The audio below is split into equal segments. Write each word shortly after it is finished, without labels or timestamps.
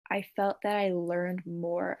I felt that I learned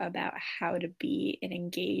more about how to be an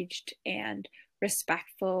engaged and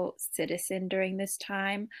respectful citizen during this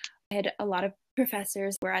time. I had a lot of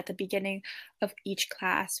professors where at the beginning of each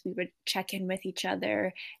class we would check in with each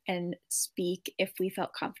other and speak if we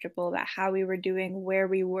felt comfortable about how we were doing, where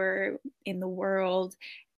we were in the world,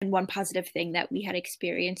 and one positive thing that we had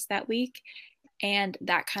experienced that week. And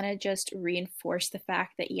that kind of just reinforced the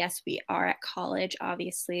fact that, yes, we are at college,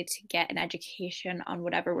 obviously, to get an education on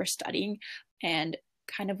whatever we're studying and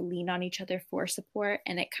kind of lean on each other for support.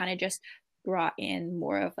 And it kind of just brought in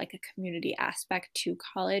more of like a community aspect to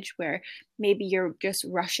college where maybe you're just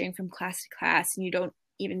rushing from class to class and you don't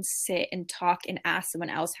even sit and talk and ask someone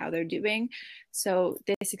else how they're doing. So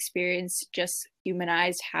this experience just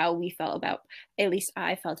humanized how we felt about, at least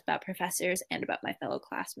I felt about professors and about my fellow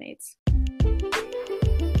classmates.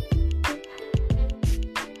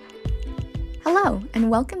 Hello,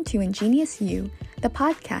 and welcome to Ingenious You, the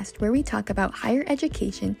podcast where we talk about higher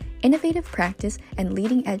education, innovative practice, and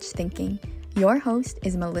leading-edge thinking. Your host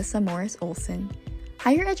is Melissa Morris Olson.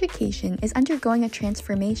 Higher education is undergoing a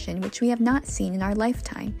transformation which we have not seen in our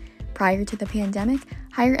lifetime. Prior to the pandemic,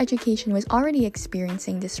 higher education was already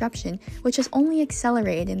experiencing disruption, which has only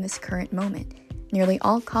accelerated in this current moment. Nearly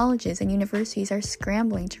all colleges and universities are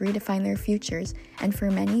scrambling to redefine their futures, and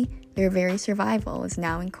for many, their very survival is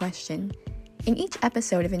now in question. In each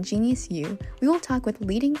episode of Ingenious You, we will talk with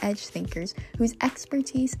leading-edge thinkers whose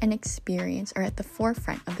expertise and experience are at the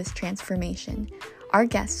forefront of this transformation. Our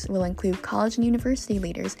guests will include college and university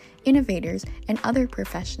leaders, innovators, and other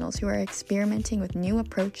professionals who are experimenting with new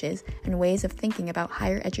approaches and ways of thinking about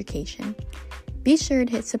higher education. Be sure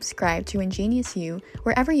to hit subscribe to Ingenious You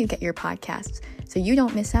wherever you get your podcasts so you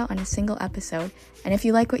don't miss out on a single episode. And if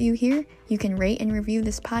you like what you hear, you can rate and review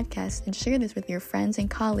this podcast and share this with your friends and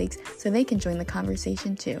colleagues so they can join the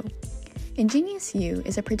conversation too. Ingenious You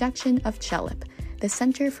is a production of CHELIP, the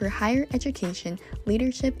Center for Higher Education,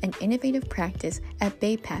 Leadership, and Innovative Practice at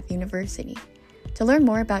Bay Path University. To learn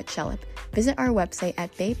more about CHELIP, visit our website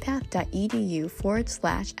at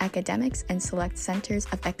baypath.edu/academics and select Centers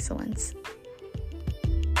of Excellence.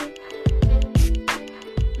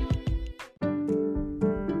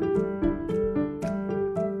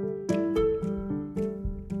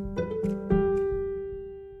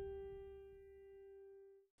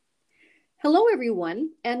 Hello, everyone,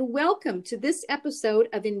 and welcome to this episode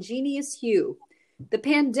of Ingenious You. The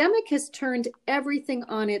pandemic has turned everything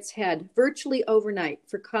on its head virtually overnight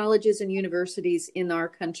for colleges and universities in our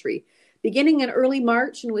country. Beginning in early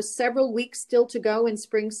March and with several weeks still to go in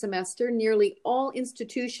spring semester, nearly all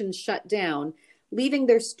institutions shut down, leaving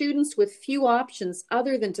their students with few options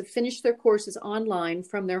other than to finish their courses online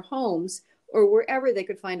from their homes or wherever they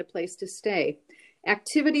could find a place to stay.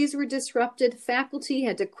 Activities were disrupted, faculty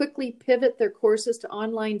had to quickly pivot their courses to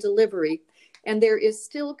online delivery, and there is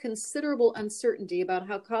still considerable uncertainty about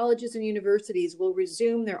how colleges and universities will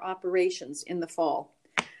resume their operations in the fall.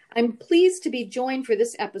 I'm pleased to be joined for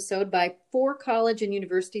this episode by 4 college and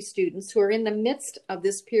university students who are in the midst of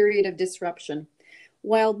this period of disruption.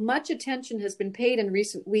 While much attention has been paid in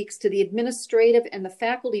recent weeks to the administrative and the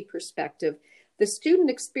faculty perspective, the student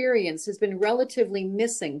experience has been relatively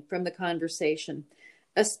missing from the conversation,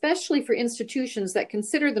 especially for institutions that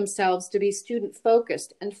consider themselves to be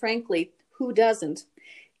student-focused, and frankly, who doesn't?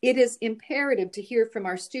 It is imperative to hear from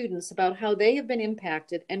our students about how they have been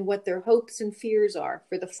impacted and what their hopes and fears are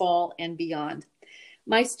for the fall and beyond.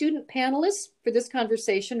 My student panelists for this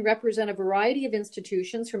conversation represent a variety of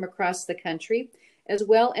institutions from across the country, as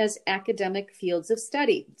well as academic fields of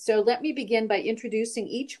study. So let me begin by introducing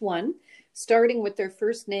each one, starting with their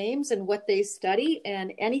first names and what they study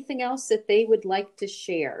and anything else that they would like to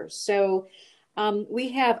share. So we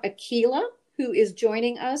have Akila, who is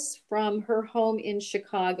joining us from her home in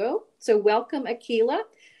Chicago. So welcome, Akila.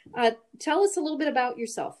 Tell us a little bit about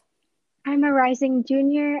yourself. I'm a rising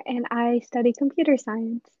junior and I study computer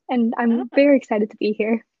science, and I'm very excited to be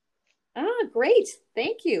here. Great.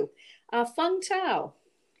 Thank you. Feng Tao.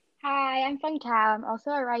 Hi, I'm Feng Tao. I'm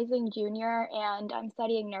also a rising junior and I'm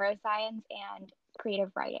studying neuroscience and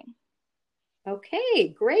creative writing. Okay,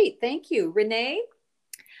 great. Thank you. Renee?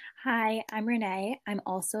 Hi, I'm Renee. I'm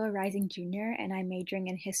also a rising junior and I'm majoring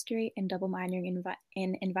in history and double minoring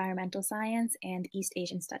in environmental science and East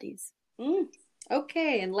Asian studies.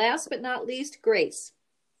 Okay, and last but not least, Grace.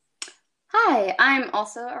 Hi, I'm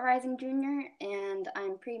also a rising junior and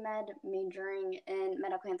I'm pre-med majoring in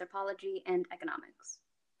medical anthropology and economics.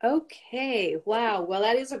 Okay, wow. Well,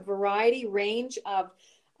 that is a variety range of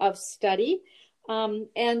study.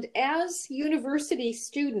 And as university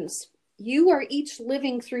students, you are each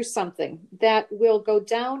living through something that will go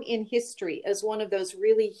down in history as one of those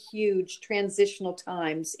really huge transitional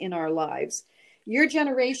times in our lives. Your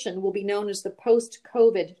generation will be known as the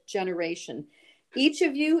post-COVID generation. Each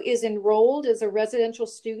of you is enrolled as a residential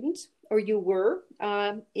student, or you were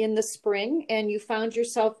in the spring, and you found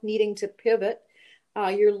yourself needing to pivot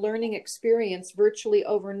your learning experience virtually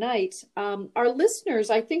overnight. Our listeners,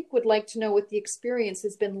 I think, would like to know what the experience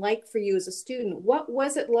has been like for you as a student. What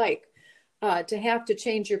was it like to have to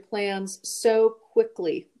change your plans so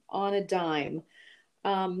quickly on a dime?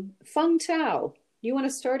 Feng Tao, you want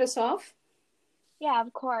to start us off? Yeah,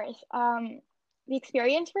 of course. The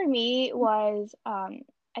experience for me was,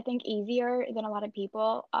 I think, easier than a lot of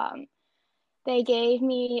people. They gave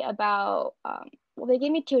me they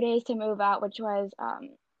gave me 2 days to move out, which was,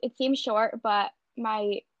 it seemed short, but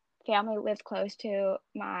my family lives close to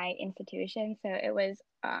my institution, so it was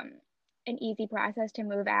an easy process to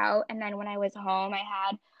move out. And then when I was home, I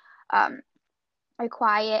had a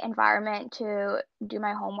quiet environment to do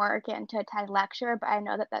my homework and to attend lecture, but I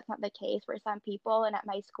know that that's not the case for some people. And at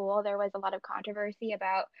my school, there was a lot of controversy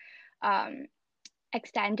about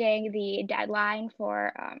extending the deadline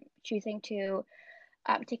for choosing to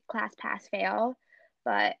take class pass fail.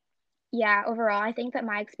 But yeah, overall, I think that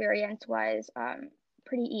my experience was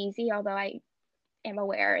pretty easy, although I am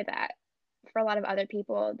aware that for a lot of other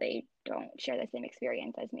people, they don't share the same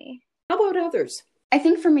experience as me. How about others? I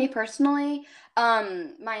think for me personally,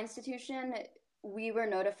 my institution, we were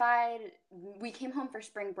notified. We came home for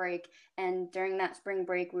spring break, and during that spring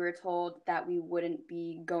break, we were told that we wouldn't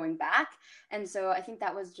be going back. And so I think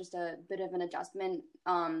that was just a bit of an adjustment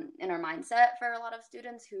in our mindset for a lot of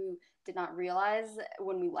students who did not realize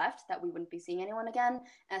when we left that we wouldn't be seeing anyone again,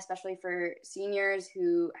 especially for seniors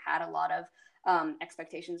who had a lot of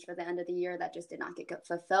expectations for the end of the year that just did not get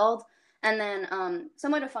fulfilled. And then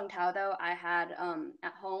similar to Feng Tao, though, I had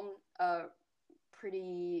at home a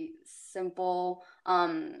pretty simple,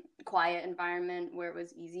 quiet environment where it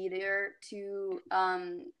was easier to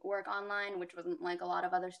work online, which wasn't like a lot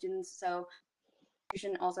of other students. So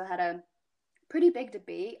institution also had a pretty big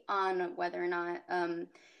debate on whether or not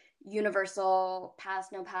universal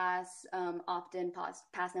pass no pass, opt-in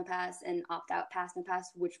pass no pass, and opt-out pass no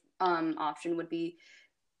pass, which option would be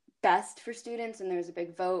best for students. And there's a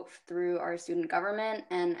big vote through our student government,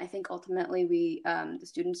 and I think ultimately the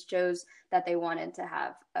students chose that they wanted to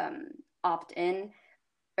have opt-in,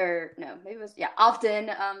 or no, maybe it was opt-in,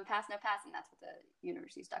 pass no pass, and that's what the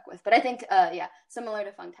university stuck with. But I think similar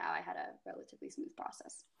to Feng Tao, I had a relatively smooth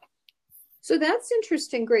process. So that's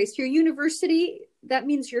interesting, Grace. Your university, that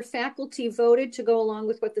means your faculty voted to go along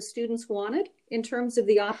with what the students wanted in terms of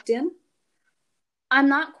the opt-in? I'm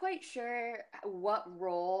not quite sure what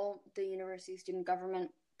role the university student government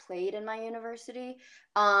played in my university.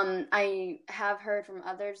 I have heard from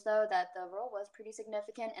others, though, that the role was pretty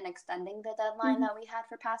significant in extending the deadline that we had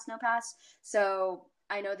for pass no pass. So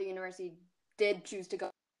I know the university did choose to go.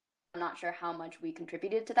 I'm not sure how much we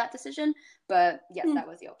contributed to that decision, but yes, that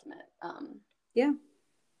was the ultimate. Yeah.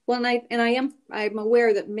 Well, I'm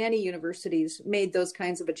aware that many universities made those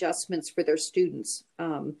kinds of adjustments for their students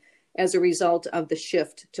as a result of the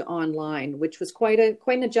shift to online, which was quite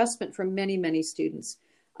an adjustment for many, many students.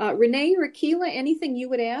 Renee or Akila, anything you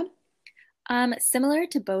would add? Similar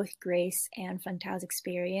to both Grace and Feng Tao's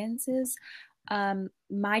experiences,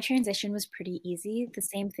 my transition was pretty easy. The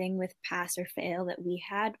same thing with pass or fail that we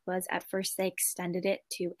had was at first they extended it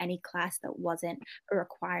to any class that wasn't a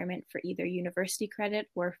requirement for either university credit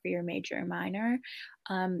or for your major or minor.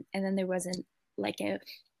 And then there wasn't like a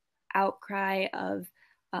outcry of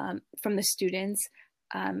from the students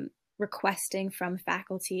requesting from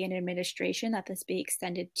faculty and administration that this be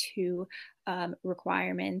extended to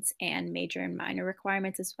requirements and major and minor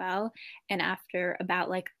requirements as well. And after about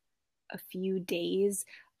like a few days,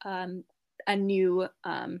 a new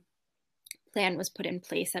plan was put in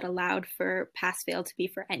place that allowed for pass-fail to be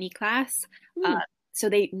for any class. So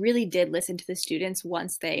they really did listen to the students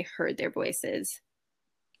once they heard their voices.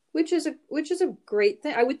 Which is a great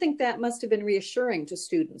thing. I would think that must have been reassuring to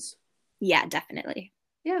students. Yeah, definitely.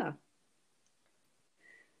 Yeah.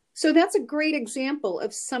 So that's a great example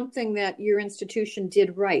of something that your institution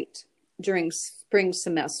did right during spring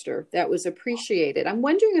semester that was appreciated. I'm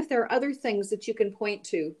wondering if there are other things that you can point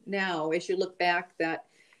to now as you look back that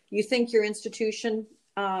you think your institution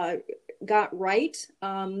got right,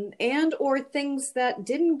 and or things that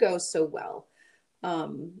didn't go so well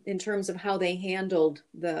in terms of how they handled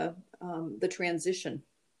the transition.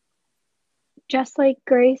 Just like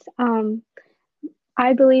Grace,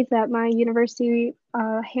 I believe that my university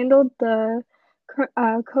handled the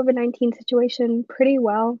COVID-19 situation pretty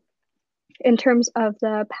well. in terms of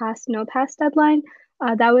the pass, no pass deadline,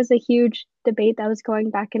 that was a huge debate that was going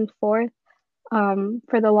back and forth.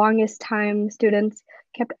 For the longest time, students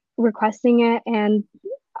kept requesting it, and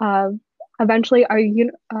eventually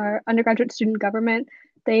our undergraduate student government,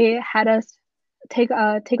 they had us take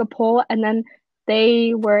a poll, and then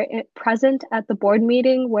they were present at the board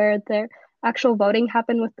meeting where the actual voting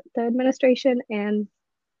happened with the administration, and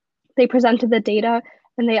they presented the data,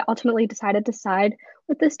 and they ultimately decided to side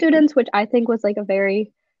with the students, which I think was like a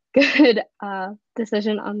very good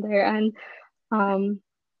decision on their end.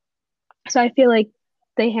 So I feel like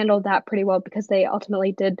they handled that pretty well because they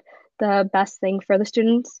ultimately did the best thing for the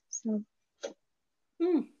students. So.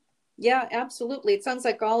 Yeah, absolutely. It sounds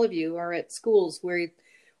like all of you are at schools where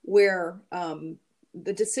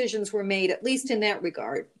the decisions were made, at least in that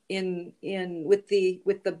regard, with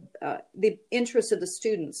the interests of the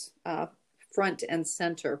students front and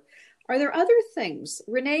center. Are there other things,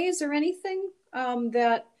 Renee? Is there anything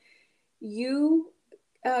that you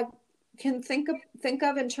can think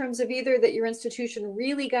of in terms of either that your institution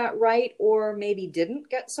really got right or maybe didn't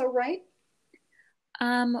get so right?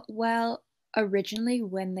 Well, originally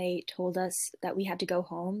when they told us that we had to go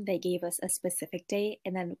home, they gave us a specific date,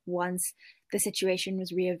 and then once the situation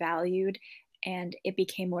was reevaluated and it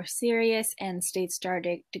became more serious and states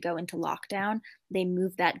started to go into lockdown, they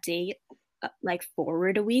moved that date like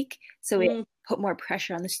forward a week, so it put more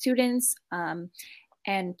pressure on the students.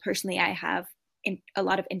 And personally, I have a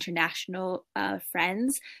lot of international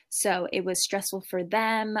friends, so it was stressful for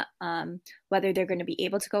them, whether they're going to be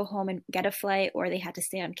able to go home and get a flight or they had to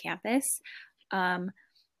stay on campus.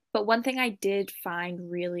 But one thing I did find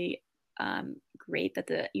really great that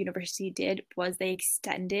the university did was they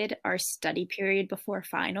extended our study period before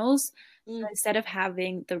finals. So instead of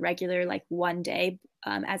having the regular like 1 day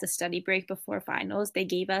as a study break before finals, they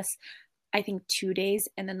gave us, I think, 2 days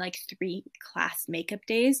and then like 3 class makeup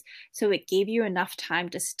days. So it gave you enough time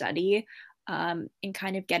to study and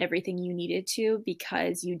kind of get everything you needed to,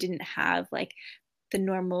 because you didn't have like the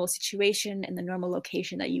normal situation and the normal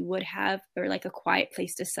location that you would have, or like a quiet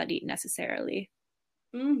place to study necessarily.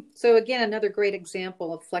 So again, another great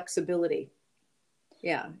example of flexibility.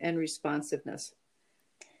 Yeah, and responsiveness.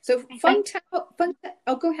 So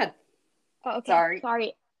oh, go ahead. Oh, okay.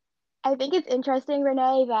 Sorry. I think it's interesting,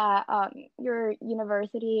 Renee, that your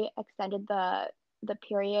university extended the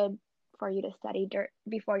period for you to study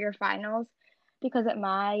before your finals, because at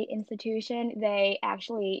my institution, they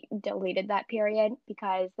actually deleted that period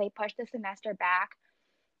because they pushed the semester back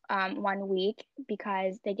 1 week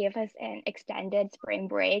because they gave us an extended spring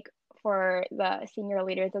break for the senior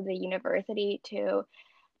leaders of the university to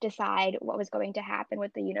decide what was going to happen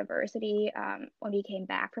with the university when we came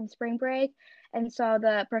back from spring break. And so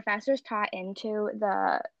the professors taught into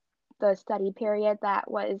the study period that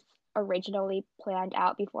was originally planned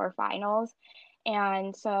out before finals.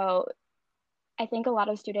 And so I think a lot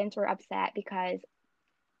of students were upset because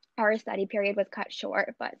our study period was cut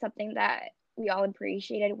short, but something that we all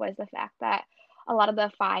appreciated was the fact that a lot of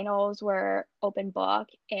the finals were open book,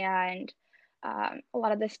 and a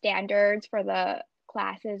lot of the standards for the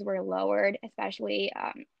classes were lowered, especially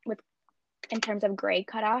in terms of grade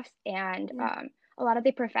cutoffs, and a lot of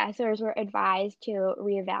the professors were advised to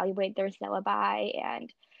reevaluate their syllabi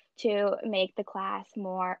and to make the class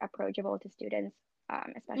more approachable to students,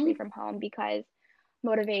 especially from home, because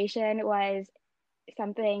motivation was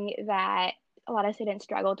something that a lot of students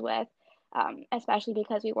struggled with, especially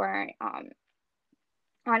because we weren't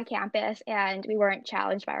on campus and we weren't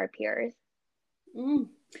challenged by our peers.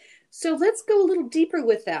 So let's go a little deeper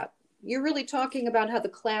with that. You're really talking about how the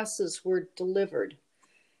classes were delivered.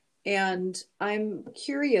 And I'm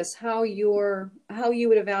curious how you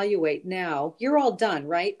would evaluate now. You're all done,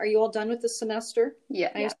 right? Are you all done with the semester?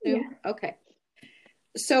 Yeah. I assume? Yeah. Okay.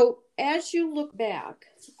 So as you look back,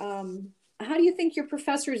 how do you think your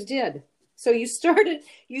professors did? So you started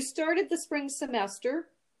the spring semester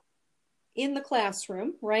in the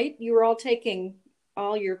classroom, right? You were all taking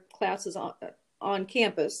all your classes on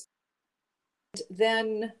campus.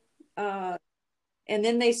 Then and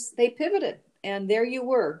then they pivoted, and there you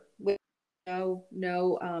were with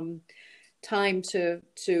no time to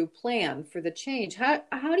plan for the change. How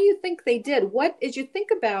do you think they did? What, as you think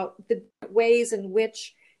about the ways in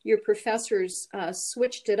which your professors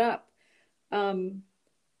switched it up,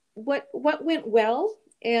 what went well,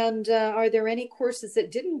 and are there any courses that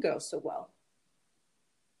didn't go so well?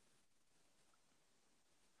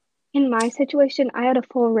 In my situation, I had a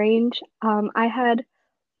full range. I had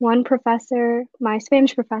one professor, my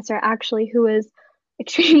Spanish professor actually, who was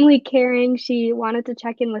extremely caring. She wanted to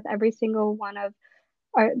check in with every single one of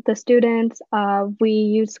the students. We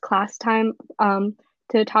used class time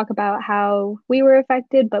to talk about how we were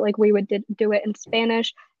affected, but like we would do it in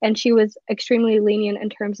Spanish. And she was extremely lenient in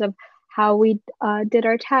terms of how we did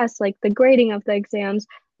our tests, like the grading of the exams,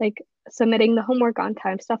 like submitting the homework on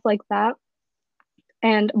time, stuff like that.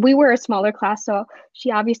 And we were a smaller class, so she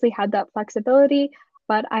obviously had that flexibility.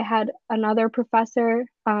 But I had another professor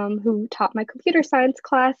who taught my computer science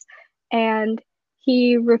class, and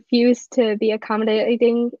he refused to be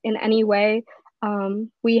accommodating in any way.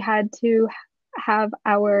 We had to have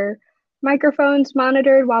our microphones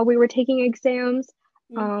monitored while we were taking exams.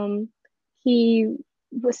 He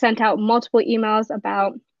sent out multiple emails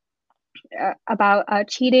about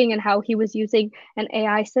cheating and how he was using an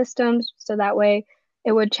AI system, so that way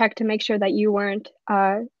it would check to make sure that you weren't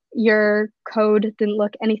your code didn't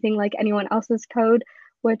look anything like anyone else's code,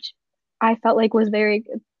 which I felt like was very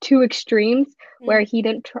two extremes, where he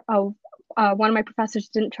didn't one of my professors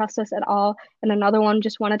didn't trust us at all, and another one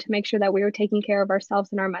just wanted to make sure that we were taking care of ourselves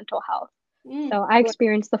and our mental health. So I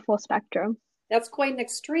experienced the full spectrum. That's quite an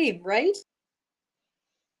extreme, right?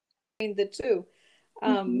 Between the two.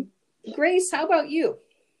 Grace, how about you?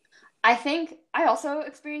 I think I also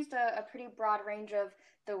experienced a pretty broad range of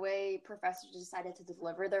the way professors decided to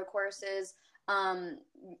deliver their courses.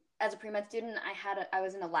 As a pre-med student, I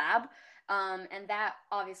was in a lab, and that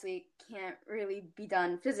obviously can't really be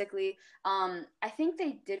done physically. I think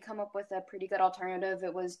they did come up with a pretty good alternative.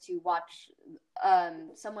 It was to watch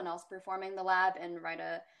someone else performing the lab and write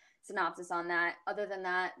a synopsis on that. Other than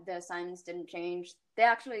that, the assignments didn't change. They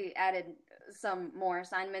actually added some more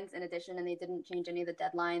assignments in addition, and they didn't change any of the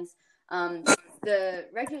deadlines. The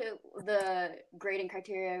grading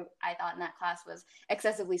criteria I thought in that class was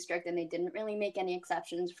excessively strict, and they didn't really make any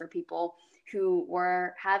exceptions for people who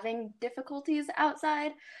were having difficulties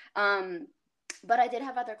outside. But I did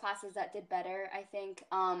have other classes that did better, I think,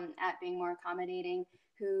 at being more accommodating,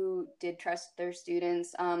 who did trust their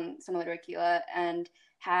students, similar to Akila, and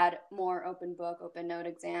had more open book, open note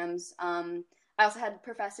exams. I also had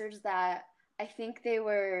professors that I think they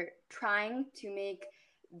were trying to make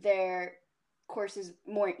their courses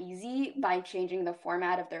more easy by changing the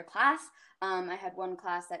format of their class. I had one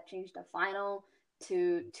class that changed a final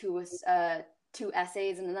to two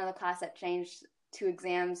essays, and another class that changed 2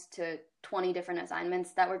 exams to 20 different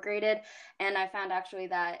assignments that were graded. And I found actually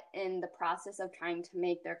that in the process of trying to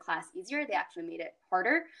make their class easier, they actually made it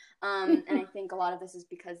harder. And I think a lot of this is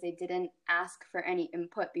because they didn't ask for any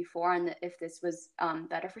input before on if this was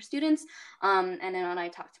better for students. And then when I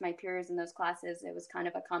talked to my peers in those classes, it was kind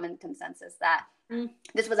of a common consensus that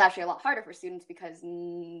this was actually a lot harder for students because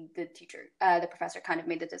the professor kind of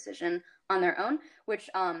made the decision on their own, which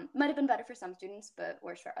might have been better for some students, but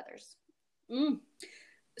worse for others.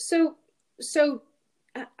 So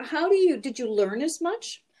how did you learn as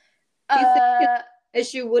much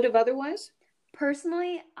as you would have otherwise?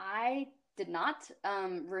 Personally, I did not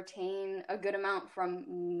retain a good amount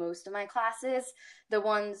from most of my classes. The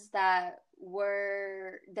ones there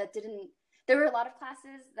were a lot of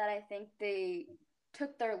classes that I think they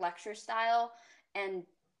took their lecture style and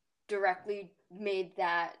directly made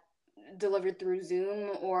that delivered through Zoom,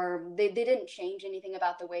 or they didn't change anything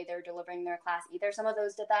about the way they're delivering their class either. Some of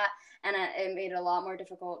those did that, and it made it a lot more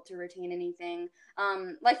difficult to retain anything.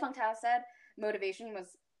 Like Feng Tao said, motivation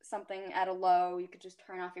was something at a low. You could just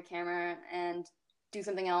turn off your camera and do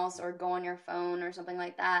something else, or go on your phone or something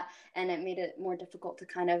like that, and it made it more difficult to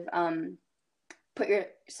kind of put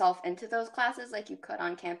yourself into those classes like you could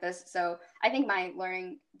on campus. So I think my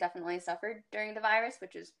learning definitely suffered during the virus,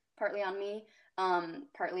 which is partly on me,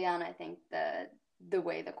 partly on, I think, the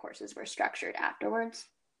way the courses were structured afterwards.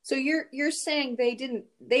 So you're saying they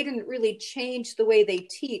didn't really change the way they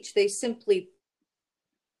teach. They simply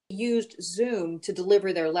used Zoom to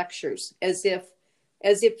deliver their lectures as if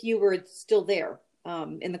you were still there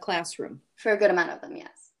in the classroom. For a good amount of them,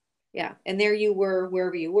 yes. Yeah, and there you were,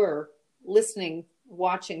 wherever you were, listening,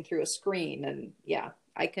 watching through a screen, and yeah,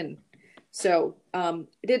 I can. So,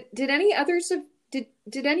 did any others of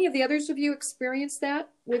did any of the others of you experience that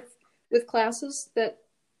with classes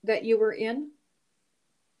that you were in?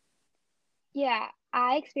 Yeah,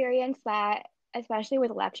 I experienced that, especially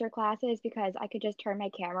with lecture classes, because I could just turn my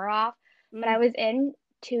camera off. But I was in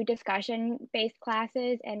 2 discussion-based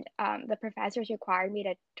classes, and the professors required me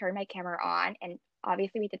to turn my camera on, and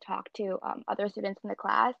obviously we had to talk to other students in the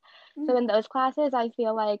class. So in those classes, I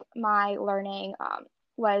feel like my learning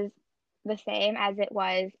was the same as it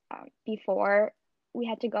was before we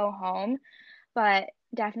had to go home. But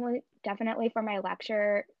definitely for my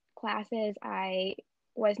lecture classes, I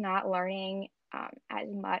was not learning as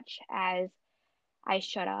much as I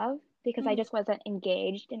should have. because I just wasn't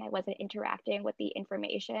engaged and I wasn't interacting with the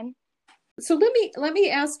information. So let me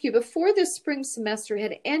ask you, before this spring semester,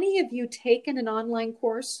 had any of you taken an online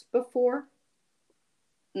course before?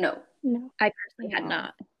 No. I personally had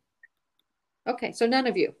not. Okay, so none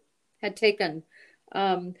of you had taken.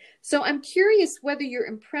 So I'm curious whether your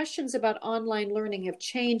impressions about online learning have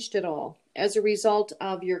changed at all as a result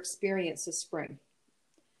of your experience this spring.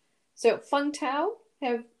 So Feng Tao,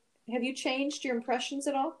 have you changed your impressions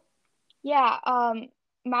at all? Yeah,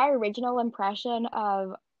 my original impression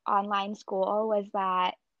of online school was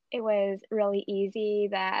that it was really easy,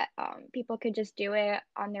 that people could just do it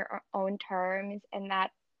on their own terms, and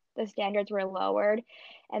that the standards were lowered,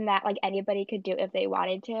 and that like anybody could do it if they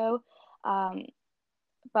wanted to.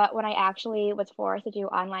 But when I actually was forced to do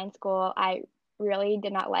online school, I really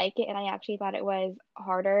did not like it, and I actually thought it was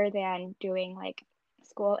harder than doing like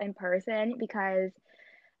school in person, because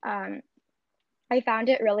I found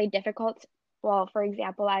it really difficult. Well, for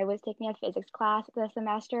example, I was taking a physics class this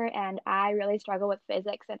semester, and I really struggle with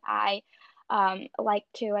physics, and I like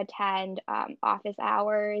to attend office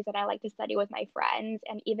hours, and I like to study with my friends.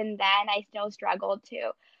 And even then, I still struggled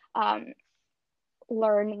to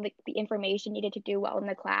learn the information needed to do well in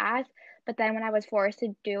the class. But then when I was forced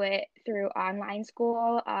to do it through online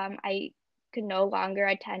school, I could no longer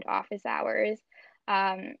attend office hours.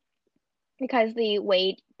 Because the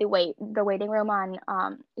waiting room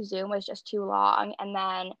on Zoom was just too long, and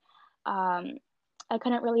then I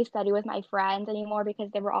couldn't really study with my friends anymore because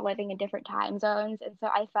they were all living in different time zones, and so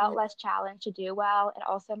I felt less challenged to do well, and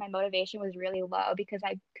also my motivation was really low because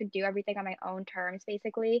I could do everything on my own terms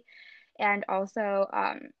basically, and also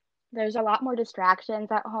there's a lot more distractions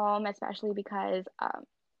at home, especially because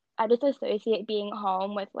I just associate being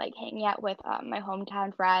home with like hanging out with my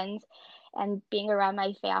hometown friends and being around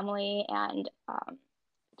my family, and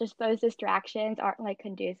just those distractions aren't like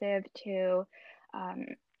conducive to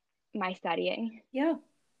my studying. Yeah,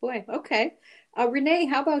 boy, okay. Renee,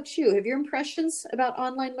 how about you? Have your impressions about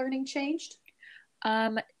online learning changed?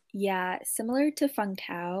 Yeah, similar to Feng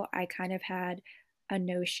Tao, I kind of had a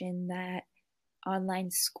notion that online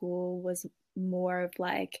school was more of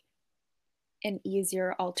like an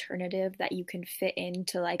easier alternative that you can fit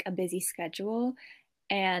into like a busy schedule.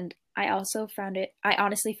 And I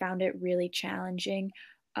honestly found it really challenging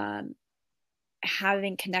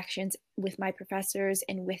having connections with my professors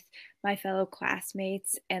and with my fellow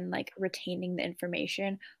classmates, and like retaining the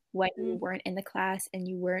information when you weren't in the class and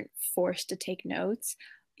you weren't forced to take notes.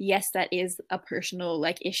 Yes, that is a personal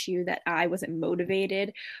like issue, that I wasn't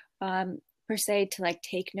motivated per se to like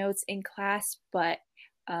take notes in class, but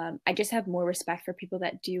I just have more respect for people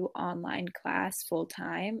that do online class full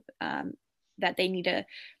time, that they need to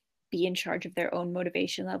be in charge of their own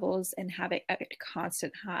motivation levels and have it at a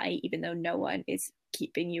constant high, even though no one is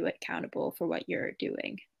keeping you accountable for what you're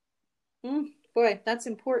doing. Boy, that's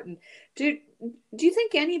important. Do you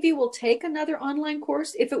think any of you will take another online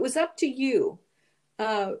course? If it was up to you,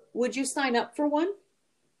 would you sign up for one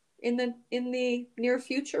in the near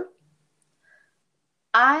future?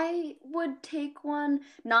 I would take one,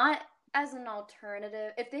 not as an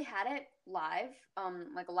alternative. If they had it live,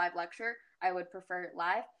 like a live lecture, I would prefer it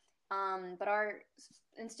live. But our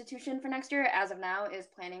institution for next year, as of now, is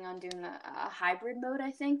planning on doing a hybrid mode,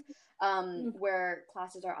 I think, where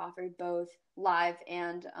classes are offered both live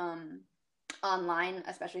and online,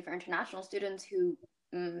 especially for international students who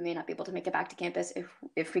may not be able to make it back to campus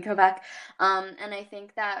if we go back. And I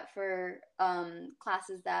think that for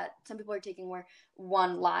classes that some people are taking where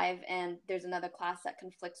one live and there's another class that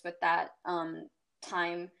conflicts with that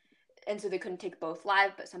time, and so they couldn't take both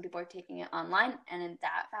live, but some people are taking it online, and in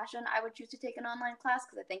that fashion I would choose to take an online class,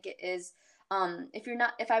 because I think it is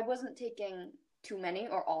if I wasn't taking too many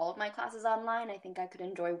or all of my classes online, I think I could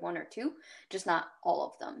enjoy one or two, just not all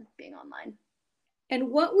of them being online. And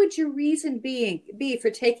what would your reason be for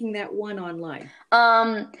taking that one online?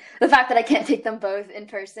 The fact that I can't take them both in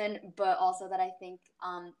person, but also that I think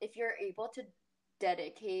if you're able to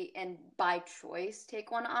dedicate and by choice take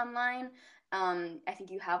one online, I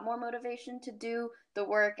think you have more motivation to do the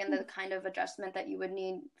work and the kind of adjustment that you would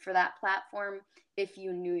need for that platform if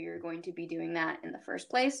you knew you're going to be doing that in the first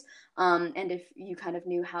place. And if you kind of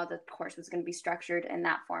knew how the course was going to be structured in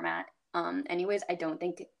that format. Anyways, I don't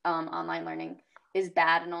think online learning is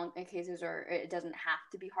bad in all cases, or it doesn't have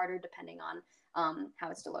to be harder depending on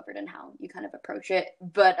how it's delivered and how you kind of approach it.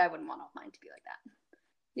 But I wouldn't want mine to be like that.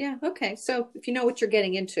 Yeah. Okay. So if you know what you're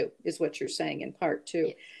getting into is what you're saying in part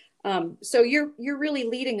too. Yeah. So you're really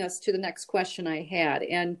leading us to the next question I had,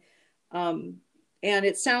 and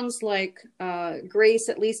it sounds like Grace,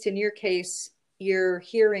 at least in your case, you're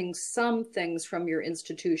hearing some things from your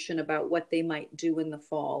institution about what they might do in the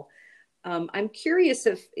fall. I'm curious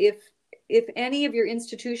if any of your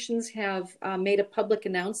institutions have made a public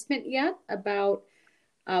announcement yet about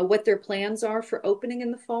what their plans are for opening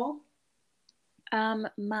in the fall.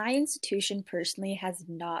 My institution personally has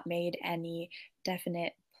not made any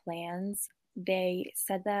definite plans. They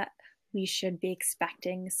said that we should be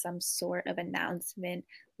expecting some sort of announcement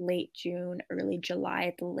late June, early July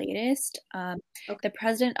at the latest. Okay. The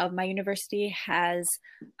president of my university has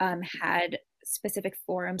had specific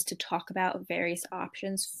forums to talk about various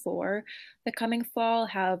options for the coming fall.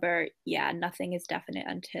 However, yeah, nothing is definite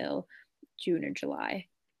until June or July.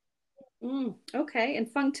 Okay.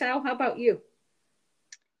 And Feng Tao, how about you?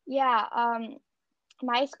 Yeah,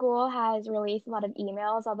 my school has released a lot of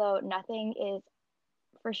emails, although nothing is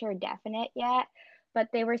for sure definite yet,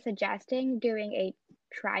 but they were suggesting doing a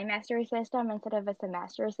trimester system instead of a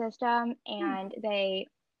semester system, and they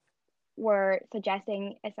were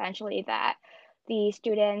suggesting essentially that the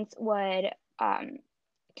students would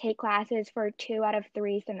take classes for 2 out of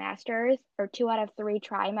 3 semesters or 2 out of 3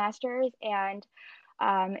 trimesters, and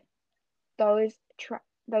those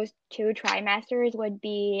 2 trimesters would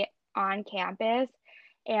be on campus,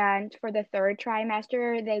 and for the 3rd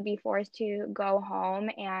trimester they'd be forced to go home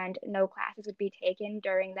and no classes would be taken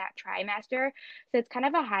during that trimester. So it's kind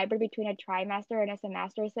of a hybrid between a trimester and a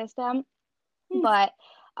semester system. But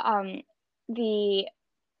the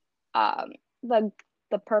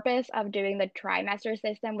purpose of doing the trimester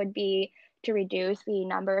system would be to reduce the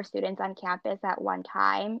number of students on campus at one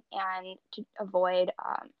time and to avoid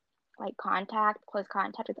close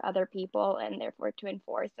contact with other people, and therefore to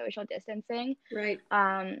enforce social distancing. Right.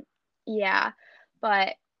 Yeah,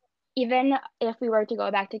 but even if we were to go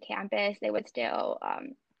back to campus, they would still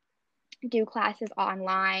do classes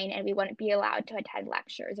online, and we wouldn't be allowed to attend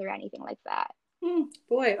lectures or anything like that.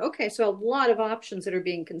 Boy, okay, so a lot of options that are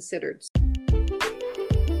being considered.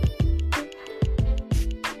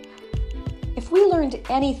 If we learned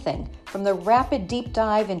anything from the rapid deep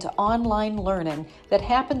dive into online learning that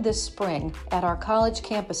happened this spring at our college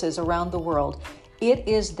campuses around the world, it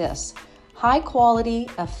is this: high quality,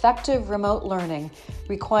 effective remote learning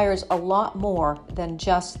requires a lot more than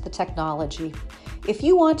just the technology. If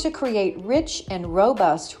you want to create rich and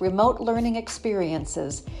robust remote learning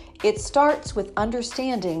experiences, it starts with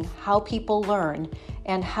understanding how people learn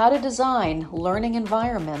and how to design learning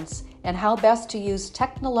environments and how best to use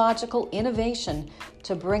technological innovation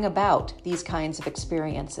to bring about these kinds of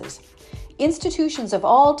experiences. Institutions of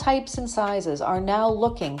all types and sizes are now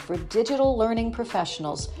looking for digital learning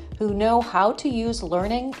professionals who know how to use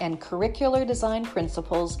learning and curricular design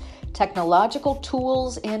principles, technological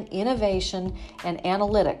tools and innovation, and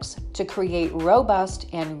analytics to create robust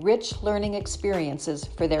and rich learning experiences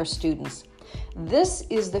for their students. This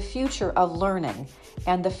is the future of learning,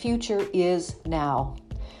 and the future is now.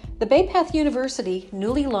 The Bay Path University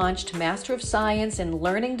newly launched Master of Science in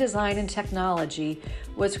Learning Design and Technology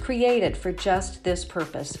was created for just this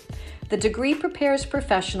purpose. The degree prepares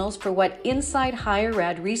professionals for what Inside Higher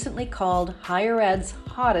Ed recently called Higher Ed's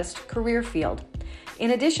hottest career field.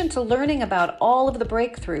 In addition to learning about all of the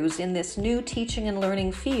breakthroughs in this new teaching and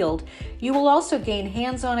learning field, you will also gain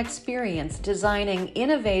hands-on experience designing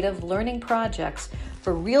innovative learning projects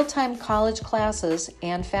for real-time college classes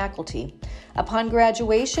and faculty. Upon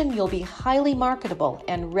graduation, you'll be highly marketable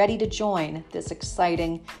and ready to join this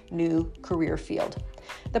exciting new career field.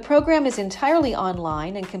 The program is entirely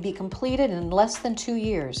online and can be completed in less than 2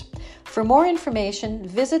 years. For more information,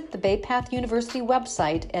 visit the Bay Path University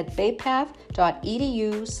website at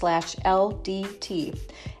baypath.edu/LDT.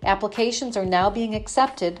 Applications are now being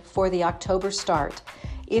accepted for the October start.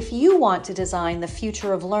 If you want to design the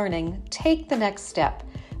future of learning, take the next step.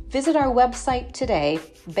 Visit our website today,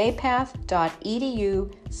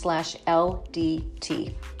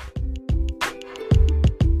 baypath.edu/LDT.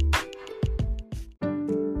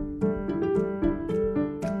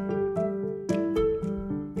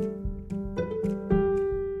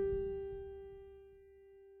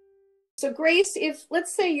 So Grace, if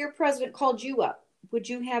let's say your president called you up, would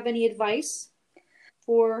you have any advice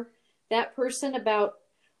for that person about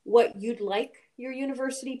what you'd like your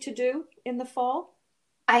university to do in the fall?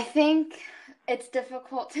 I think it's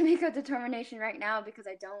difficult to make a determination right now because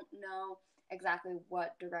I don't know exactly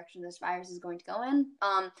what direction this virus is going to go in.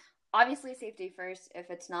 Obviously safety first. If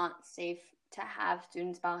it's not safe to have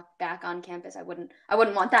students back on campus, I wouldn't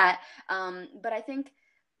want that. But I think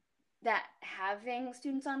that having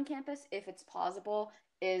students on campus, if it's possible,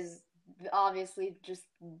 is obviously just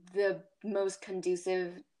the most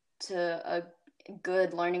conducive to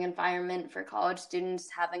good learning environment for college students,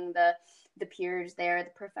 having the peers there, the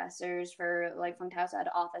professors for like from outside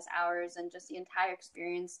office hours, and just the entire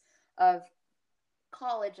experience of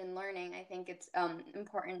college and learning. I think it's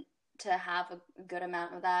important to have a good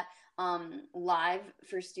amount of that live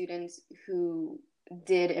for students who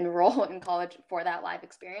did enroll in college for that live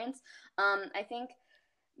experience. I think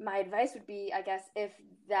my advice would be, I guess, if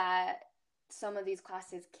that some of these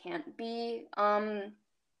classes can't be live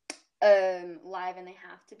and they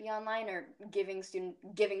have to be online, or giving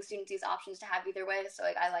students these options to have either way. So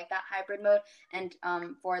like I like that hybrid mode. And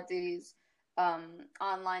for these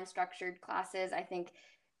online structured classes, I think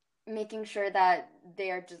making sure that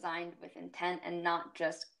they are designed with intent and not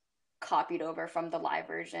just copied over from the live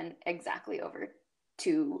version exactly over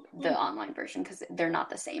to the online version, because they're not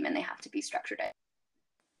the same and they have to be structured.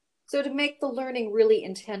 So to make the learning really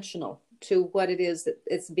intentional to what it is that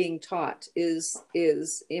it's being taught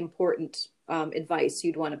is important advice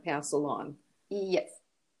you'd want to pass along. Yes.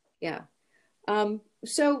 Yeah.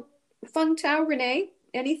 So Feng Tao, Renee,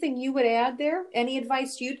 anything you would add there? Any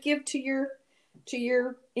advice you'd give to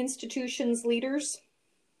your institution's leaders?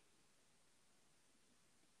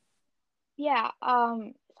 Yeah,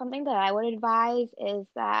 something that I would advise is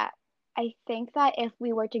that I think that if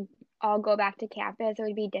we were to all go back to campus, it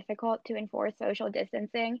would be difficult to enforce social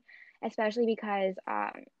distancing, especially because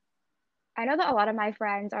I know that a lot of my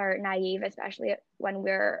friends are naive, especially when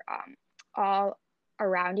we're all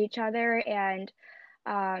around each other, and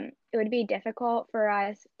it would be difficult for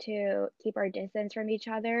us to keep our distance from each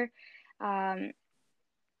other,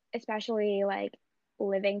 especially like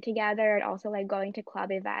living together and also like going to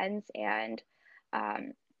club events and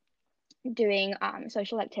um, doing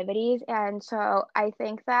social activities. And so I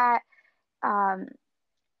think that um,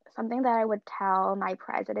 something that I would tell my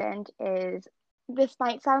president is, this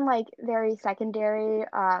might sound like very secondary,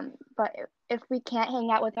 but if we can't hang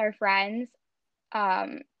out with our friends,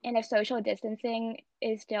 and if social distancing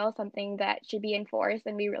is still something that should be enforced,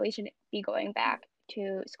 then we really shouldn't be going back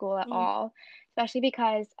to school at all, especially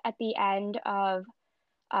because at the end of,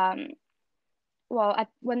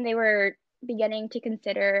 when they were beginning to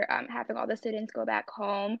consider having all the students go back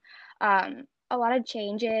home, a lot of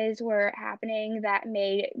changes were happening that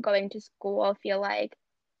made going to school feel like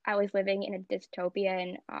I was living in a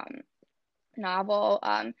dystopian novel.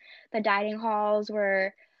 The dining halls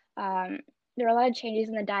were, there were a lot of changes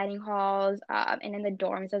in the dining halls and in the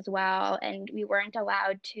dorms as well. And we weren't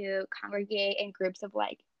allowed to congregate in groups of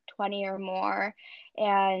like 20 or more.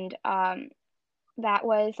 And that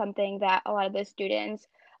was something that a lot of the students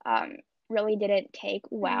really didn't take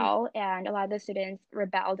well, and a lot of the students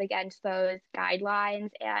rebelled against those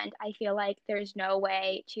guidelines. And I feel like there's no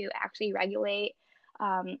way to actually regulate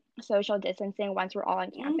social distancing once we're all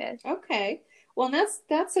on campus. Okay. Well,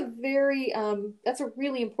 that's a very that's a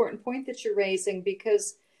really important point that you're raising,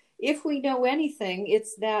 because if we know anything,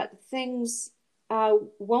 it's that things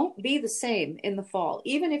won't be the same in the fall.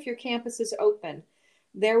 Even if your campus is open,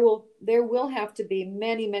 there will have to be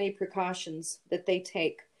many precautions that they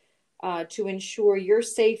take to ensure your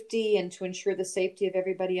safety and to ensure the safety of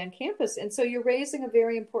everybody on campus. And so you're raising a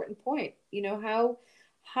very important point. You know,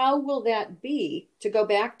 how will that be to go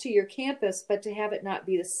back to your campus, but to have it not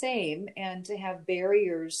be the same, and to have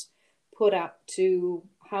barriers put up to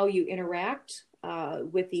how you interact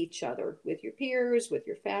with each other, with your peers, with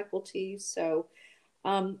your faculty. So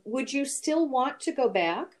would you still want to go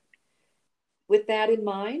back with that in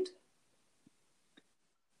mind?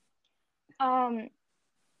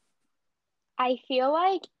 I feel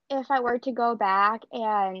like if I were to go back,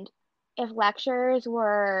 and if lectures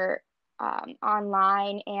were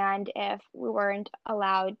online, and if we weren't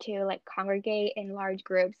allowed to like congregate in large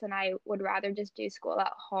groups, then I would rather just do school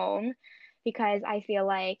at home, because I feel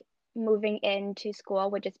like moving into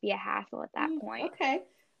school would just be a hassle at that point. Okay.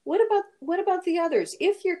 What about the others?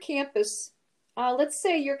 If your campus, let's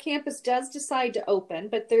say your campus does decide to open,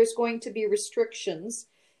 but there's going to be restrictions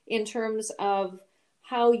in terms of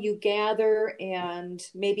how you gather and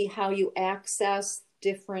maybe how you access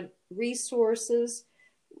different resources.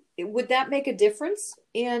 Would that make a difference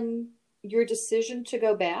in your decision to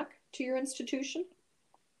go back to your institution?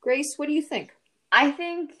 Grace, what do you think? I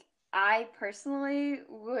think I personally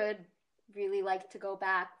would really like to go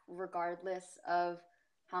back regardless of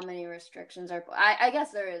how many restrictions are. I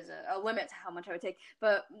guess there is a limit to how much I would take,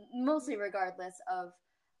 but mostly regardless of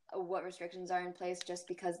what restrictions are in place, just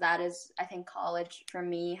because that is, I think college for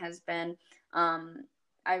me has been,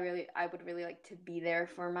 I would really like to be there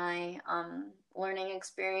for my learning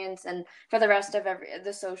experience, and for the rest of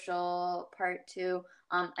the social part too.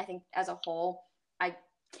 I think as a whole, I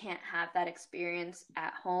can't have that experience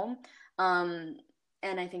at home.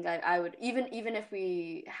 And I think I would, even if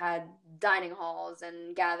we had dining halls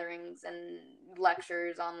and gatherings and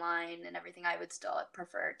lectures online and everything, I would still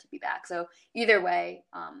prefer to be back. So either way,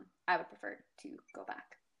 I would prefer to go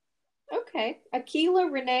back. Okay.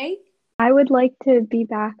 Akilah, Renee? I would like to be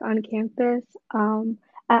back on campus.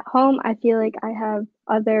 At home, I feel like I have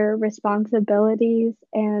other responsibilities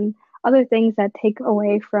and other things that take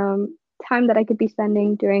away from time that I could be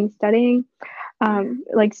spending doing studying,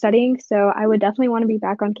 like studying. So I would definitely want to be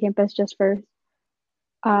back on campus just for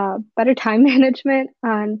better time management.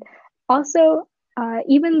 And also,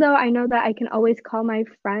 even though I know that I can always call my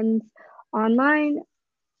friends online,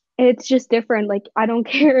 it's just different. Like, I don't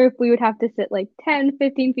care if we would have to sit like 10,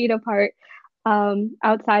 15 feet apart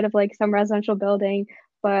outside of like some residential building,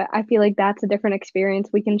 but I feel like that's a different experience.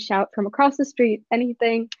 We can shout from across the street,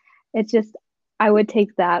 anything. It's just, I would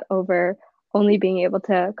take that over only being able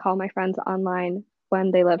to call my friends online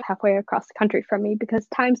when they live halfway across the country from me because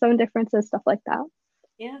time zone differences, stuff like that.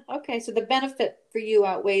 Yeah. Okay. So the benefit for you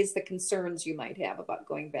outweighs the concerns you might have about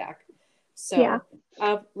going back. So,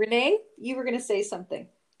 yeah. Renee, you were going to say something.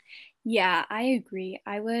 Yeah, I agree.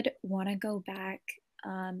 I would want to go back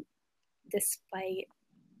despite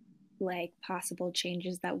like possible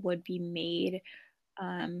changes that would be made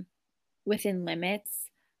within limits.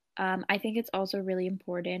 I think it's also really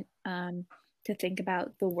important to think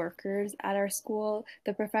about the workers at our school,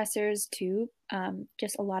 the professors too,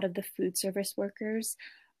 just a lot of the food service workers.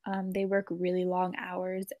 They work really long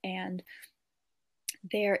hours and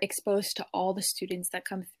they're exposed to all the students that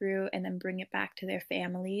come through and then bring it back to their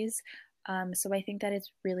families. So I think that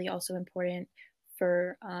it's really also important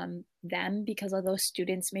for them because although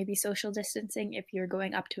students may be social distancing, if you're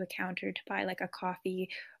going up to a counter to buy like a coffee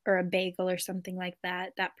or a bagel or something like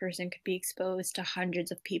that, that person could be exposed to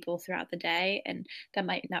hundreds of people throughout the day and that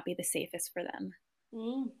might not be the safest for them.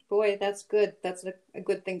 Boy, that's good. That's a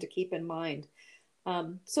good thing to keep in mind.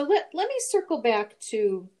 So let me circle back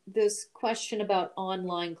to this question about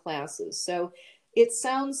online classes. So it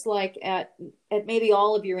sounds like at maybe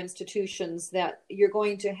all of your institutions that you're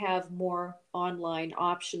going to have more online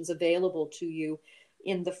options available to you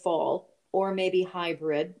in the fall, or maybe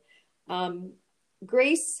hybrid.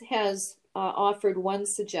 Grace has offered one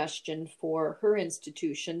suggestion for her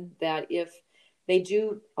institution that if they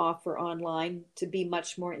do offer online, to be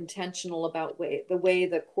much more intentional about the way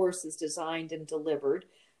the course is designed and delivered.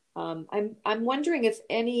 I'm wondering if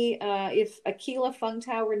Akilah, Feng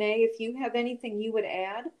Tao, Renee, if you have anything you would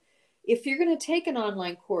add. If you're going to take an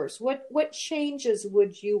online course, what changes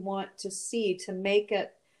would you want to see to make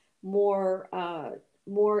it more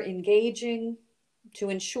engaging, to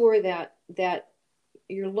ensure that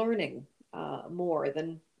you're learning more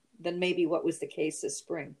than maybe what was the case this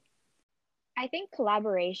spring? I think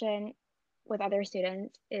collaboration with other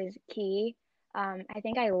students is key. I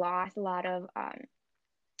think I lost a lot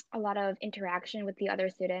of interaction with the other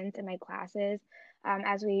students in my classes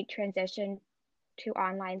as we transitioned to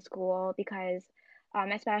online school because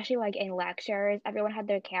especially like in lectures, everyone had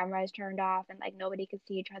their cameras turned off and like nobody could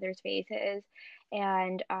see each other's faces,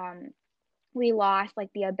 and we lost like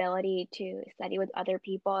the ability to study with other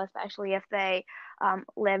people, especially if they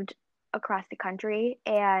lived across the country.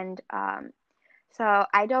 And so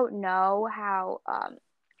I don't know how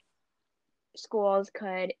schools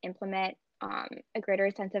could implement a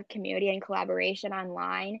greater sense of community and collaboration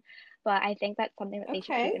online, but I think that's something that they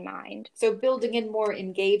should keep in mind. So building in more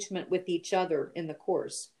engagement with each other in the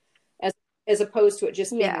course, as opposed to it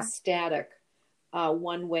just being a static,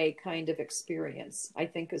 one-way kind of experience, I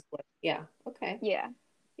think is what. Yeah. Okay.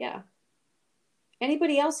 Yeah.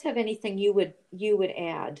 Anybody else have anything you would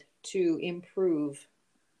add to improve?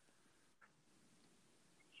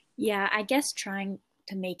 Yeah, I guess trying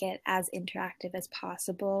to make it as interactive as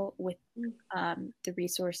possible with the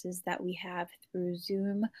resources that we have through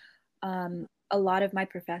Zoom. A lot of my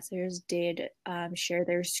professors did share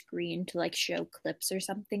their screen to like show clips or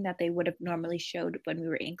something that they would have normally showed when we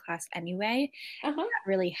were in class anyway. That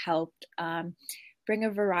really helped bring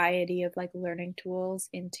a variety of like learning tools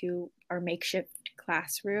into our makeshift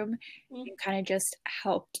classroom and kind of just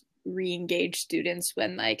helped re-engage students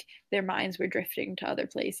when like their minds were drifting to other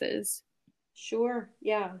places. Sure.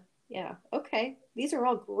 Yeah. Okay. These are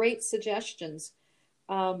all great suggestions.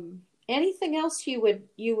 Anything else you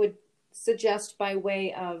would suggest by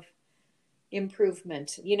way of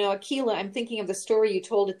improvement? You know, Akilah, I'm thinking of the story you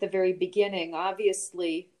told at the very beginning.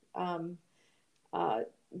 Obviously,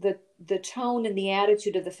 the tone and the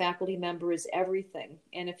attitude of the faculty member is everything.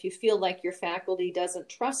 And if you feel like your faculty doesn't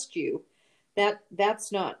trust you,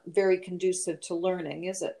 that's not very conducive to learning,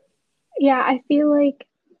 is it? Yeah, I feel like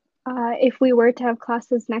If we were to have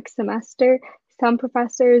classes next semester, some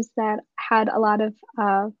professors that had a lot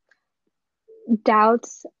of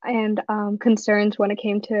doubts and concerns when it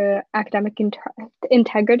came to academic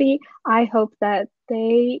integrity, I hope that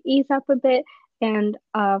they ease up a bit and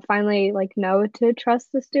finally know to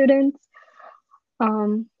trust the students.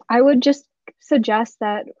 I would just suggest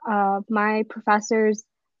that my professors,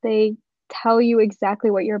 they tell you exactly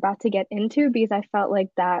what you're about to get into, because I felt like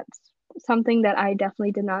that's something that I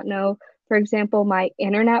definitely did not know. For example, my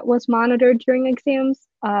internet was monitored during exams.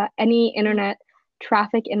 Any internet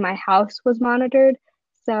traffic in my house was monitored.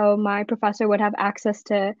 So my professor would have access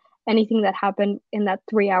to anything that happened in that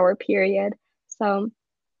 3-hour period. So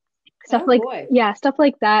stuff stuff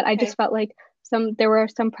like that. I just felt like there were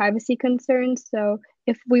some privacy concerns. So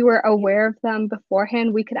if we were aware of them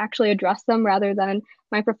beforehand, we could actually address them, rather than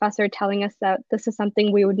my professor telling us that this is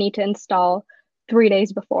something we would need to install 3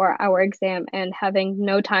 days before our exam and having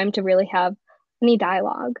no time to really have any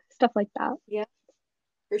dialogue, stuff like that. Yeah,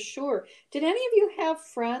 for sure. Did any of you have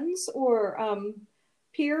friends or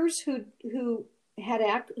peers who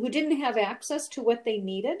didn't have access to what they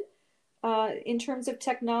needed in terms of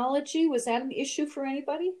technology? Was that an issue for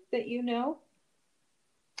anybody that you know?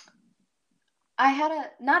 I had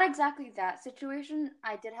not exactly that situation.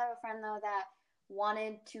 I did have a friend though that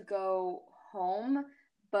wanted to go home,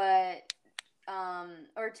 but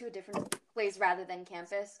or to a different place rather than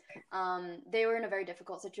campus. They were in a very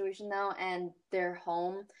difficult situation though, and their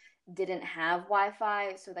home didn't have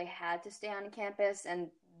Wi-Fi, so they had to stay on campus, and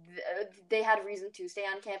they had a reason to stay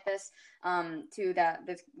on campus. To that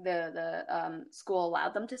the school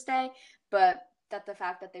allowed them to stay, but that the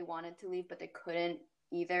fact that they wanted to leave but they couldn't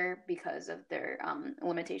either because of their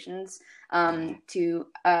limitations to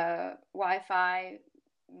Wi-Fi,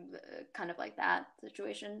 kind of like that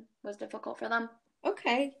situation was difficult for them.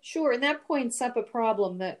 Okay, sure. And that points up a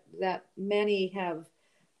problem that many have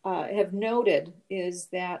noted, is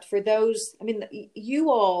that for those, I mean,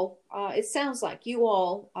 you all, it sounds like you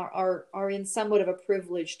all are in somewhat of a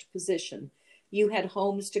privileged position. You had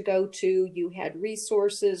homes to go to, you had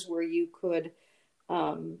resources where you could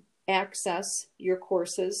access your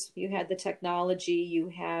courses, you had the technology,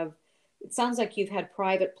 it sounds like you've had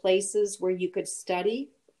private places where you could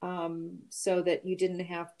study, so that you didn't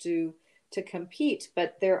have to compete.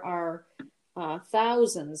 But there are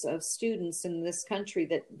thousands of students in this country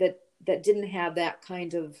that didn't have that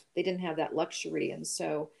they didn't have that luxury. And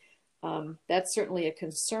so that's certainly a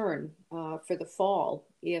concern for the fall,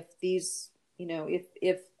 if these,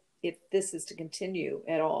 if this is to continue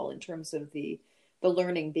at all in terms of the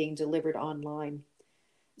learning being delivered online.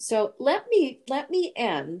 So let me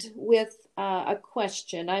end with a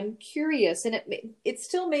question. I'm curious, and it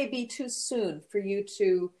still may be too soon for you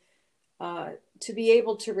to be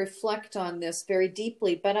able to reflect on this very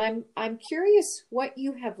deeply, but I'm curious what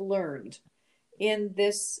you have learned in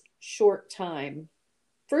this short time.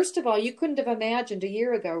 First of all, you couldn't have imagined a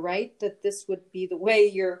year ago, right, that this would be the way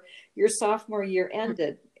your sophomore year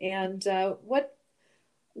ended. And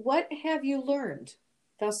what have you learned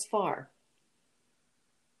thus far?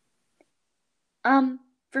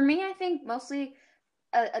 For me, I think mostly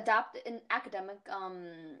academic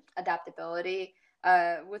adaptability.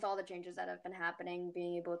 With all the changes that have been happening,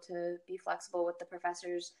 being able to be flexible with the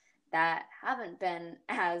professors that haven't been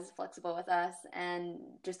as flexible with us, and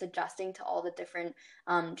just adjusting to all the different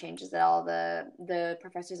changes that all the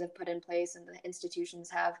professors have put in place and the institutions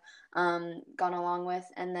have gone along with.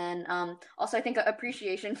 And then also I think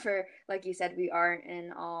appreciation for, like you said, we are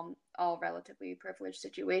in all relatively privileged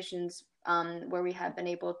situations where we have been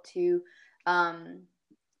able to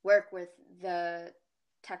work with the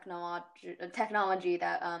technology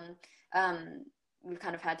that we've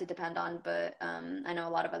kind of had to depend on, but I know a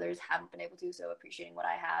lot of others haven't been able to, so appreciating what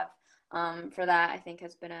I have for that, I think,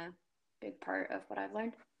 has been a big part of what I've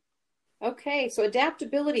learned. Okay, so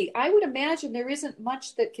adaptability. I would imagine there isn't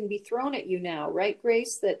much that can be thrown at you now, right,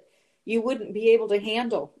 Grace, that you wouldn't be able to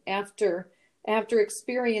handle after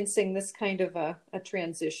experiencing this kind of a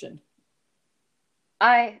transition.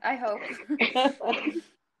 I hope.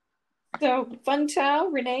 So, Feng Tao,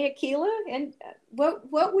 Renee, Akila, and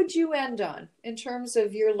what would you end on in terms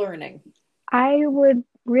of your learning? I would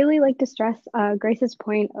really like to stress Grace's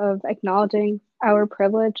point of acknowledging our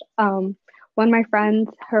privilege. One of my friends,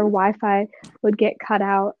 her Wi-Fi would get cut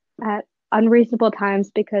out at unreasonable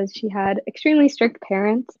times because she had extremely strict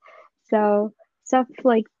parents. So stuff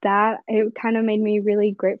like that, it kind of made me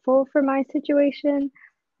really grateful for my situation.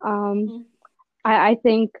 I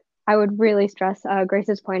think I would really stress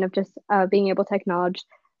Grace's point of just being able to acknowledge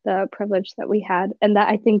the privilege that we had. And that,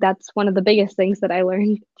 I think that's one of the biggest things that I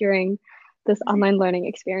learned during this online learning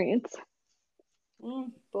experience.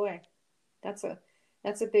 Boy, that's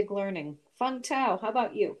a big learning. Feng Tao, how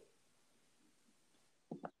about you?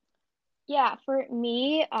 Yeah, for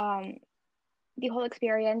me, the whole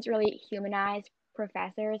experience really humanized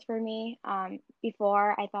professors for me.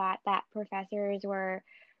 Before, I thought that professors were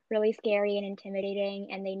really scary and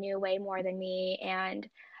intimidating, and they knew way more than me, and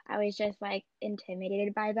I was just like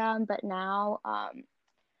intimidated by them. But now,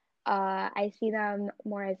 I see them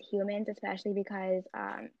more as humans, especially because,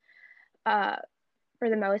 for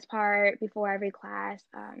the most part, before every class,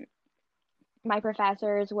 my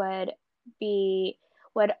professors would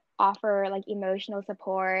offer like emotional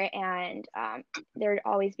support, and there would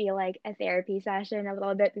always be like a therapy session a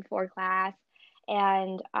little bit before class,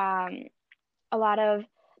 and a lot of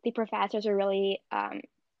the professors are really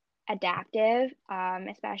adaptive,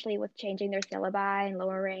 especially with changing their syllabi and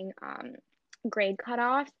lowering grade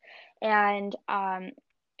cutoffs, and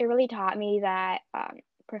it really taught me that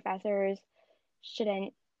professors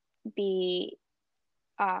shouldn't be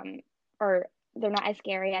or they're not as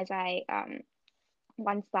scary as I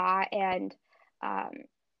once thought. And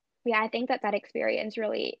yeah, I think that experience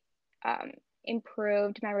really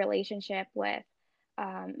improved my relationship with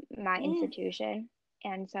my institution.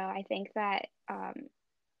 And so I think that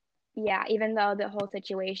yeah, even though the whole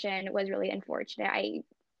situation was really unfortunate, I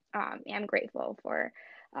am grateful for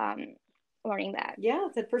learning that. Yeah,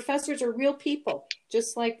 the professors are real people,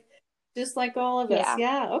 just like all of us.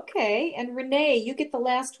 Yeah, okay. And Renee, you get the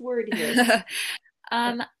last word here.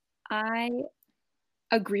 I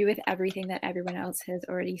agree with everything that everyone else has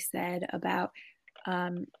already said about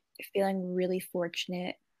feeling really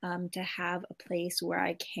fortunate to have a place where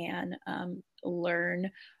I can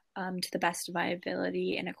learn to the best of my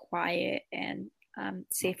ability in a quiet and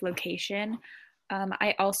safe location.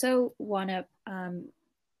 I also want to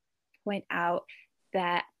point out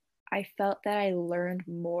that I felt that I learned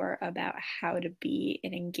more about how to be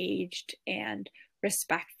an engaged and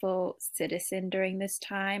respectful citizen during this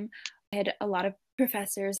time. I had a lot of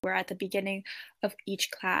professors where at the beginning of each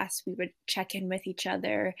class, we would check in with each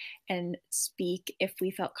other and speak if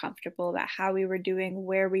we felt comfortable about how we were doing,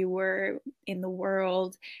 where we were in the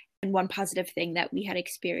world, and one positive thing that we had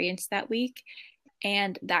experienced that week.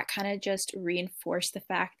 And that kind of just reinforced the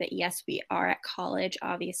fact that, yes, we are at college,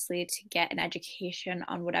 obviously, to get an education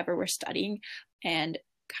on whatever we're studying and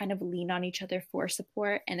kind of lean on each other for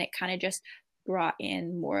support. And it kind of just brought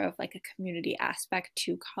in more of like a community aspect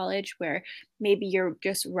to college, where maybe you're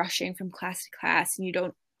just rushing from class to class and you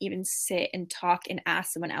don't even sit and talk and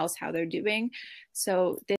ask someone else how they're doing.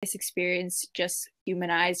 So this experience just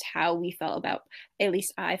humanized how we felt about, at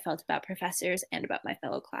least I felt about professors and about my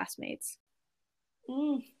fellow classmates.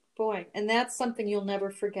 Boy, and that's something you'll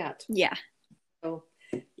never forget. Yeah. So,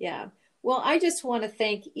 yeah. Well, I just want to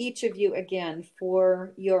thank each of you again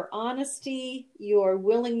for your honesty, your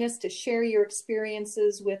willingness to share your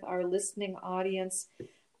experiences with our listening audience.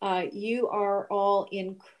 You are all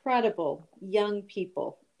incredible young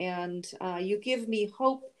people, and you give me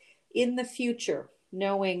hope in the future,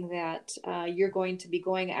 knowing that you're going to be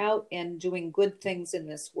going out and doing good things in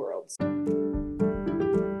this world.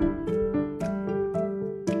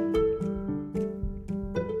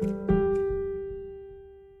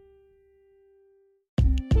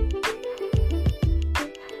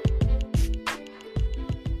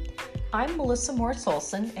 I'm Melissa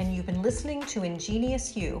Morse-Olson, and you've been listening to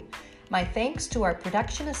Ingenious You. My thanks to our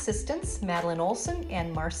production assistants, Madeline Olson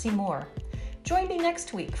and Marcy Moore. Join me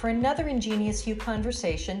next week for another Ingenious You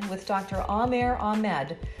conversation with Dr. Amer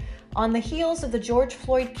Ahmed. On the heels of the George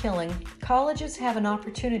Floyd killing, colleges have an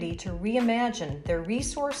opportunity to reimagine their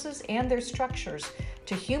resources and their structures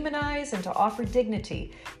to humanize and to offer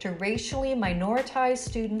dignity to racially minoritized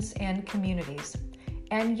students and communities.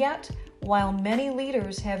 And yet, while many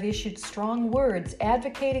leaders have issued strong words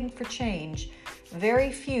advocating for change,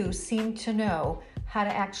 very few seem to know how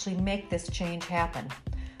to actually make this change happen.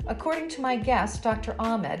 According to my guest, Dr.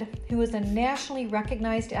 Ahmed, who is a nationally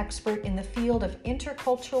recognized expert in the field of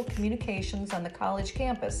intercultural communications on the college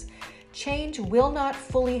campus, change will not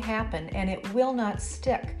fully happen and it will not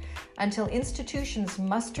stick until institutions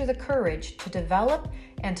muster the courage to develop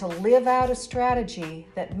and to live out a strategy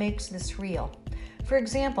that makes this real. For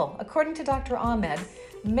example, according to Dr. Ahmed,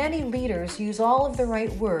 many leaders use all of the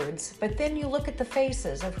right words, but then you look at the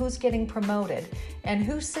faces of who's getting promoted and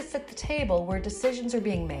who sits at the table where decisions are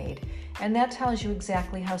being made, and that tells you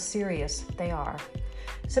exactly how serious they are.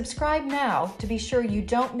 Subscribe now to be sure you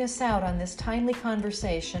don't miss out on this timely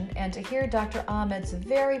conversation and to hear Dr. Ahmed's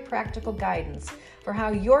very practical guidance for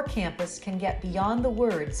how your campus can get beyond the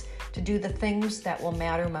words to do the things that will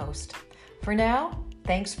matter most. For now,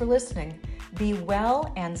 thanks for listening. Be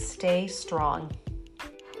well and stay strong.